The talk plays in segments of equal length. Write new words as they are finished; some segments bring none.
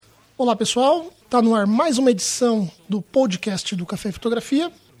Olá pessoal, está no ar mais uma edição do podcast do Café e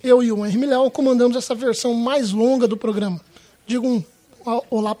Fotografia. Eu e o Henri Milhão comandamos essa versão mais longa do programa. Diga um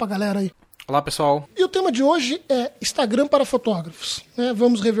olá para a galera aí. Olá pessoal. E o tema de hoje é Instagram para fotógrafos.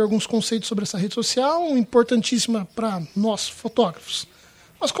 Vamos rever alguns conceitos sobre essa rede social, importantíssima para nós fotógrafos.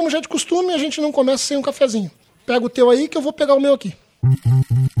 Mas como já é de costume, a gente não começa sem um cafezinho. Pega o teu aí que eu vou pegar o meu aqui.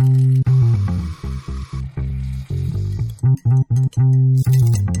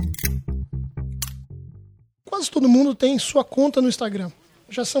 Quase todo mundo tem sua conta no Instagram.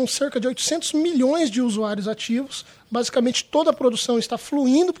 Já são cerca de 800 milhões de usuários ativos. Basicamente toda a produção está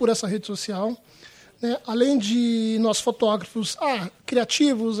fluindo por essa rede social. Além de nós fotógrafos,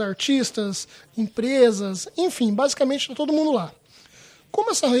 criativos, artistas, empresas, enfim, basicamente está todo mundo lá. Como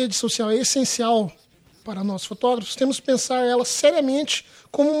essa rede social é essencial para nós fotógrafos, temos que pensar ela seriamente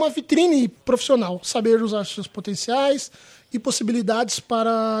como uma vitrine profissional, saber usar seus potenciais e possibilidades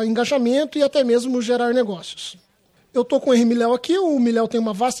para engajamento e até mesmo gerar negócios. Eu estou com o Henri Milhão aqui, o Milhão tem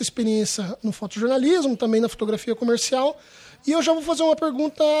uma vasta experiência no fotojornalismo, também na fotografia comercial, e eu já vou fazer uma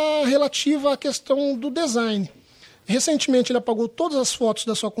pergunta relativa à questão do design. Recentemente ele apagou todas as fotos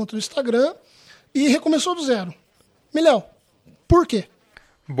da sua conta do Instagram e recomeçou do zero. Milhão, por quê?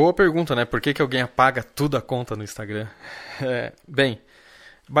 Boa pergunta, né? Por que alguém apaga tudo a conta no Instagram? Bem,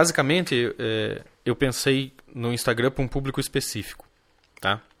 basicamente eu pensei no Instagram para um público específico.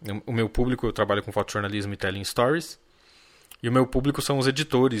 Tá? O meu público, eu trabalho com fotojornalismo e telling stories, e o meu público são os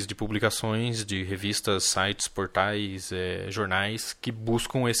editores de publicações de revistas, sites, portais, jornais que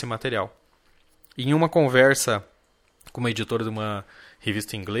buscam esse material. E em uma conversa com uma editora de uma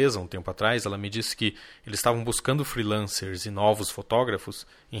revista inglesa, um tempo atrás, ela me disse que eles estavam buscando freelancers e novos fotógrafos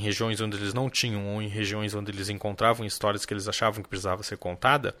em regiões onde eles não tinham ou em regiões onde eles encontravam histórias que eles achavam que precisava ser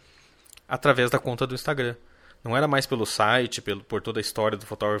contada através da conta do Instagram. Não era mais pelo site, por toda a história do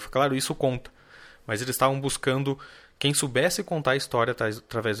fotógrafo. Claro, isso conta. Mas eles estavam buscando quem soubesse contar a história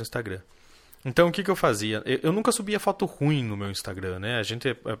através do Instagram. Então, o que eu fazia? Eu nunca subia foto ruim no meu Instagram, né? A gente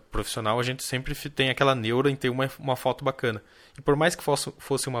é profissional, a gente sempre tem aquela neura em ter uma foto bacana. E por mais que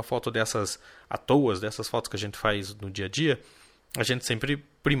fosse uma foto dessas à toa, dessas fotos que a gente faz no dia a dia, a gente sempre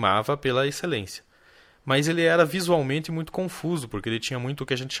primava pela excelência. Mas ele era visualmente muito confuso, porque ele tinha muito o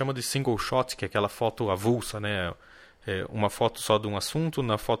que a gente chama de single shot, que é aquela foto avulsa, né? Uma foto só de um assunto,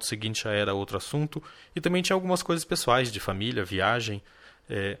 na foto seguinte já era outro assunto, e também tinha algumas coisas pessoais, de família, viagem,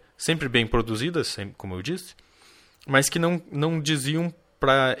 sempre bem produzidas, como eu disse, mas que não diziam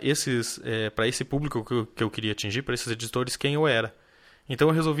para esse público que eu queria atingir, para esses editores, quem eu era. Então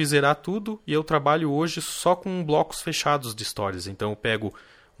eu resolvi zerar tudo, e eu trabalho hoje só com blocos fechados de histórias. Então eu pego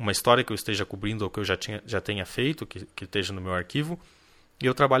uma história que eu esteja cobrindo ou que eu já tenha feito, que esteja no meu arquivo, e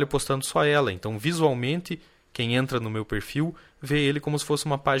eu trabalho postando só ela. Então, visualmente, quem entra no meu perfil vê ele como se fosse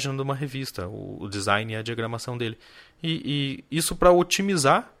uma página de uma revista, o design e a diagramação dele. E isso para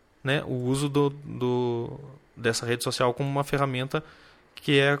otimizar, né, o uso dessa rede social como uma ferramenta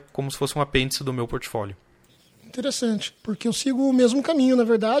que é como se fosse um apêndice do meu portfólio. Interessante, porque eu sigo o mesmo caminho, na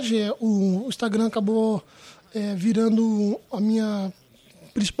verdade. O Instagram acabou virando a minha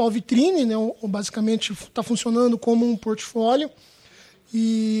principal vitrine, né? Basicamente está funcionando como um portfólio,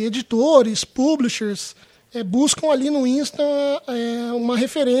 e editores, publishers buscam ali no Insta uma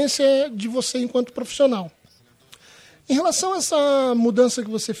referência de você enquanto profissional. Em relação a essa mudança que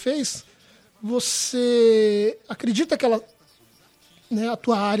você fez, você acredita que a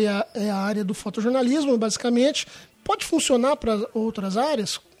tua área é a área do fotojornalismo, basicamente, pode funcionar para outras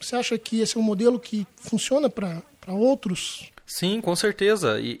áreas? Você acha que esse é um modelo que funciona para outros? Sim, com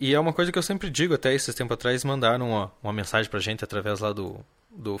certeza. E é uma coisa que eu sempre digo. Até esses tempos atrás mandaram uma mensagem pra gente através lá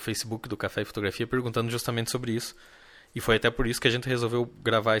do Facebook do Café e Fotografia perguntando justamente sobre isso. E foi até por isso que a gente resolveu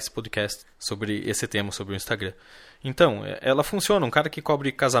gravar esse podcast sobre esse tema, sobre o Instagram. Então, ela funciona. Um cara que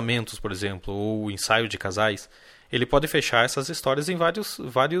cobre casamentos, por exemplo, ou ensaio de casais, ele pode fechar essas histórias em vários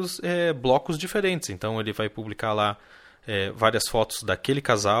blocos diferentes. Então, ele vai publicar lá várias fotos daquele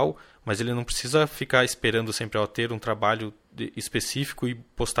casal, mas ele não precisa ficar esperando sempre ter um trabalho específico e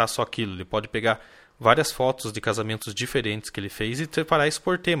postar só aquilo. Ele pode pegar várias fotos de casamentos diferentes que ele fez e separar isso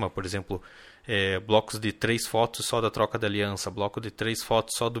por tema. Por exemplo, blocos de 3 fotos só da troca da aliança, bloco de 3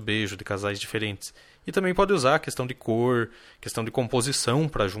 fotos só do beijo de casais diferentes. E também pode usar a questão de cor, questão de composição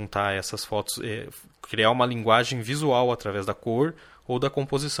para juntar essas fotos, criar uma linguagem visual através da cor ou da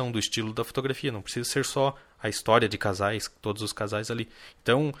composição, do estilo da fotografia. Não precisa ser só a história de casais, todos os casais ali.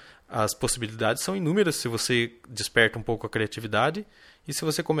 Então, as possibilidades são inúmeras se você desperta um pouco a criatividade e se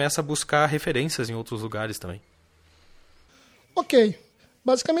você começa a buscar referências em outros lugares também. Ok.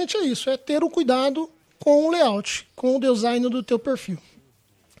 Basicamente é isso. É ter o cuidado com o layout, com o design do teu perfil.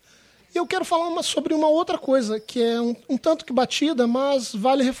 E eu quero falar sobre uma outra coisa, que é um tanto que batida, mas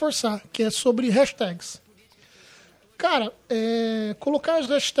vale reforçar, que é sobre hashtags. Cara, colocar as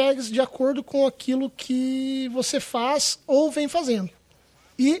hashtags de acordo com aquilo que você faz ou vem fazendo.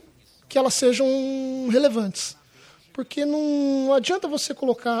 E que elas sejam relevantes. Porque não adianta você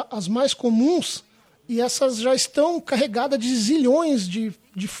colocar as mais comuns e essas já estão carregadas de zilhões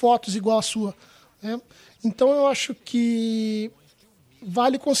de fotos igual a sua, né? Então eu acho que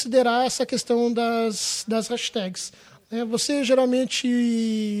vale considerar essa questão das hashtags. Você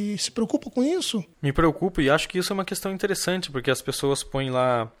geralmente se preocupa com isso? Me preocupo e acho que isso é uma questão interessante, porque as pessoas põem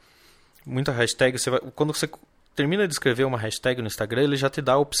lá muita hashtag. Quando você termina de escrever uma hashtag no Instagram, ele já te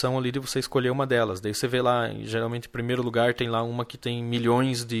dá a opção ali de você escolher uma delas. Daí você vê lá, geralmente em primeiro lugar tem lá uma que tem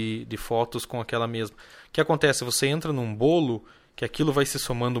milhões de fotos com aquela mesma. O que acontece? Você entra num bolo que aquilo vai se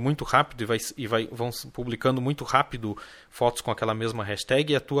somando muito rápido vão publicando muito rápido fotos com aquela mesma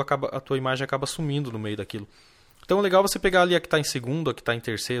hashtag e a tua imagem acaba sumindo no meio daquilo. Então é legal você pegar ali a que está em segundo, a que está em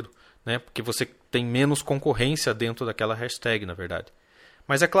terceiro, né? Porque você tem menos concorrência dentro daquela hashtag, na verdade.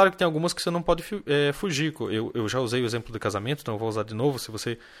 Mas é claro que tem algumas que você não pode fugir. Eu já usei o exemplo do casamento, então eu vou usar de novo. Se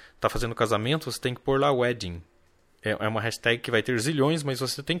você está fazendo casamento, você tem que pôr lá wedding. É uma hashtag que vai ter zilhões, mas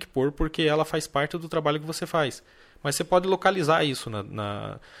você tem que pôr porque ela faz parte do trabalho que você faz. Mas você pode localizar isso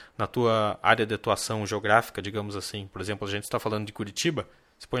na tua área de atuação geográfica, digamos assim. Por exemplo, a gente está falando de Curitiba,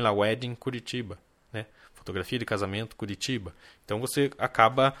 você põe lá wedding Curitiba, né? Fotografia de casamento Curitiba. Então você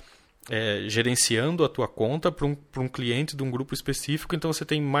acaba gerenciando a tua conta para um cliente de um grupo específico, então você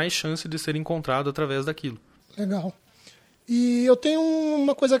tem mais chance de ser encontrado através daquilo. Legal. E eu tenho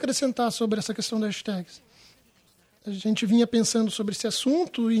uma coisa a acrescentar sobre essa questão das hashtags. A gente vinha pensando sobre esse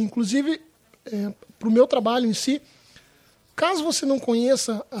assunto e, inclusive, para o meu trabalho em si, caso você não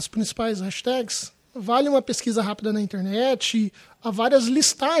conheça as principais hashtags, vale uma pesquisa rápida na internet, há várias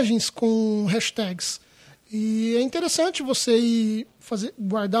listagens com hashtags. E é interessante você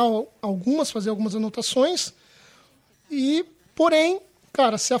guardar algumas, fazer algumas anotações. Porém,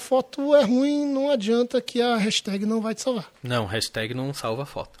 cara, se a foto é ruim, não adianta que a hashtag não vai te salvar. Não, hashtag não salva a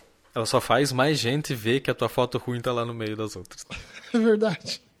foto. Ela só faz mais gente ver que a tua foto ruim está lá no meio das outras. É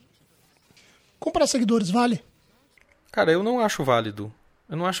verdade. Comprar seguidores vale? Cara, eu não acho válido.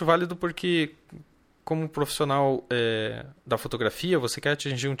 Eu não acho válido porque, como profissional da fotografia, você quer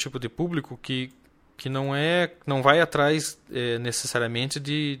atingir um tipo de público que não vai atrás necessariamente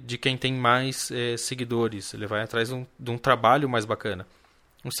de quem tem mais seguidores. Ele vai atrás de um trabalho mais bacana.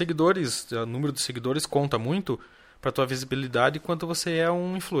 O número de seguidores conta muito para a tua visibilidade quanto você é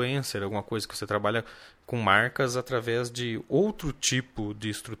um influencer, alguma coisa que você trabalha com marcas através de outro tipo de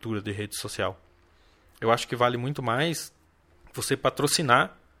estrutura de rede social. Eu acho que vale muito mais você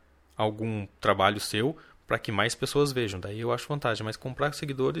patrocinar algum trabalho seu para que mais pessoas vejam. Daí eu acho vantagem. Mas comprar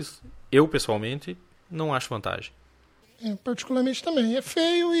seguidores, eu pessoalmente, não acho vantagem. Particularmente também. É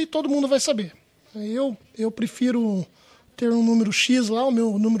feio e todo mundo vai saber. Eu prefiro ter um número X lá, o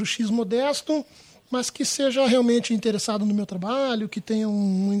meu número X modesto, mas que seja realmente interessado no meu trabalho, que tenha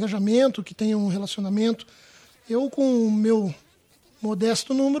um engajamento, que tenha um relacionamento. Eu, com o meu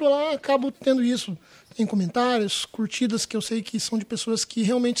modesto número lá, acabo tendo isso. Tem comentários, curtidas que eu sei que são de pessoas que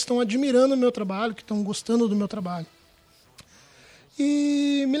realmente estão admirando o meu trabalho, que estão gostando do meu trabalho.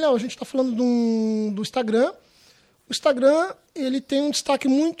 E, Miléo, a gente está falando do Instagram. O Instagram, ele tem um destaque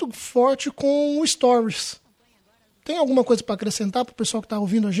muito forte com o Stories. Tem alguma coisa para acrescentar para o pessoal que está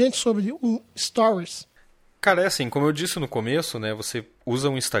ouvindo a gente sobre o Stories? Cara, é assim, como eu disse no começo, né, você usa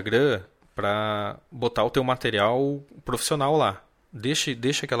o Instagram para botar o teu material profissional lá. Deixa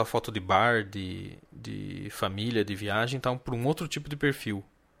aquela foto de bar, de família, de viagem, então, para um outro tipo de perfil,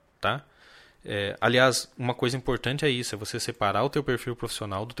 tá? Aliás, uma coisa importante é isso, é você separar o teu perfil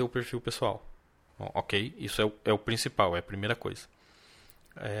profissional do teu perfil pessoal. Ok? Isso é o principal, é a primeira coisa.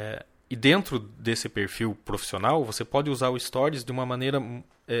 E dentro desse perfil profissional, você pode usar o Stories de uma maneira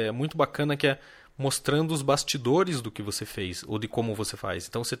muito bacana, que é mostrando os bastidores do que você fez, ou de como você faz.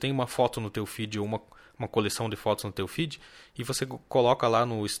 Então, você tem uma foto no teu feed, ou uma coleção de fotos no teu feed, e você coloca lá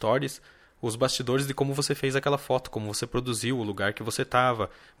no Stories os bastidores de como você fez aquela foto, como você produziu, o lugar que você estava,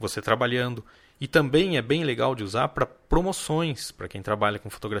 você trabalhando. E também é bem legal de usar para promoções, para quem trabalha com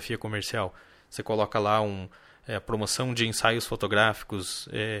fotografia comercial. Você coloca lá promoção de ensaios fotográficos,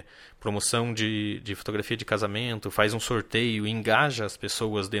 promoção de fotografia de casamento, faz um sorteio, engaja as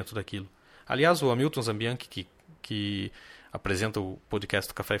pessoas dentro daquilo. Aliás, o Hamilton Zambianchi, que apresenta o podcast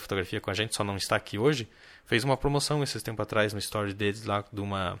do Café e Fotografia com a gente, só não está aqui hoje, fez uma promoção esses tempos atrás no story deles lá de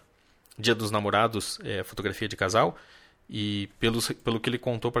uma Dia dos Namorados, fotografia de casal, E pelo que ele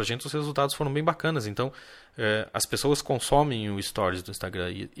contou pra gente, os resultados foram bem bacanas. Então, as pessoas consomem o Stories do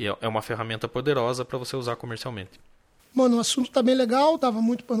Instagram e é uma ferramenta poderosa para você usar comercialmente. Mano, o assunto tá bem legal, dava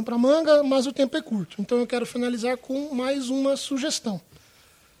muito pano pra manga, mas o tempo é curto. Então eu quero finalizar com mais uma sugestão.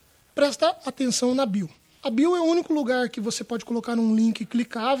 Presta atenção na bio. A bio é o único lugar que você pode colocar um link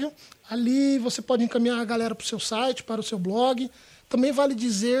clicável. Ali você pode encaminhar a galera para o seu site, para o seu blog. Também vale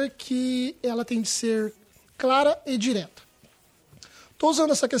dizer que ela tem de ser clara e direta. Estou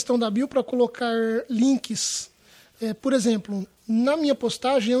usando essa questão da bio para colocar links. Por exemplo, na minha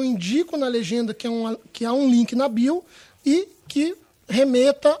postagem eu indico na legenda que há um link na bio e que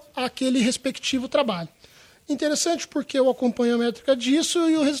remeta àquele respectivo trabalho. Interessante porque eu acompanho a métrica disso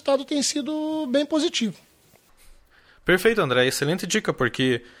e o resultado tem sido bem positivo. Perfeito, André. Excelente dica,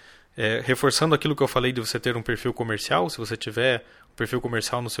 porque reforçando aquilo que eu falei de você ter um perfil comercial, se você tiver um perfil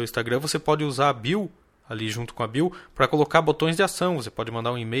comercial no seu Instagram, você pode usar a bio, ali junto com a bio, para colocar botões de ação. Você pode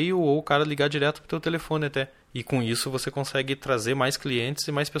mandar um e-mail ou o cara ligar direto para o teu telefone até. E com isso você consegue trazer mais clientes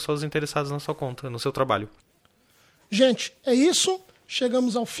e mais pessoas interessadas na sua conta, no seu trabalho. Gente, é isso.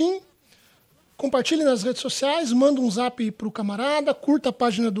 Chegamos ao fim. Compartilhe nas redes sociais, manda um zap para o camarada, curta a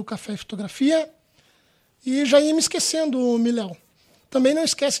página do Café e Fotografia. E já ia me esquecendo, Miléo. Também não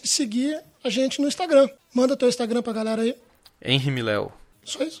esquece de seguir a gente no Instagram. Manda teu Instagram pra galera aí. Henri Miléo.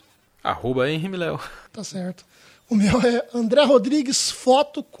 Só isso? @Henri Miléo. Tá certo. O meu é André Rodrigues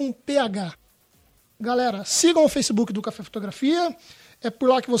Foto com PH. Galera, sigam o Facebook do Café Fotografia. É por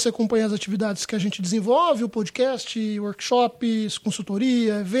lá que você acompanha as atividades que a gente desenvolve, o podcast, workshops,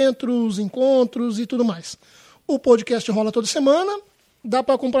 consultoria, eventos, encontros e tudo mais. O podcast rola toda semana. Dá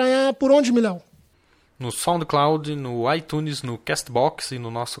para acompanhar por onde, Miléo? No SoundCloud, no iTunes, no Castbox e no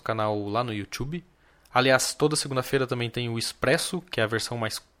nosso canal lá no YouTube. Aliás, toda segunda-feira também tem o Expresso, que é a versão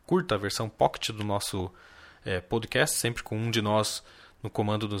mais curta, a versão pocket do nosso podcast, sempre com um de nós no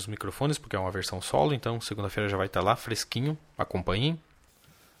comando dos microfones, porque é uma versão solo, então segunda-feira já vai estar lá, fresquinho. Acompanhem.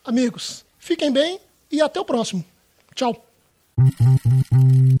 Amigos, fiquem bem e até o próximo. Tchau.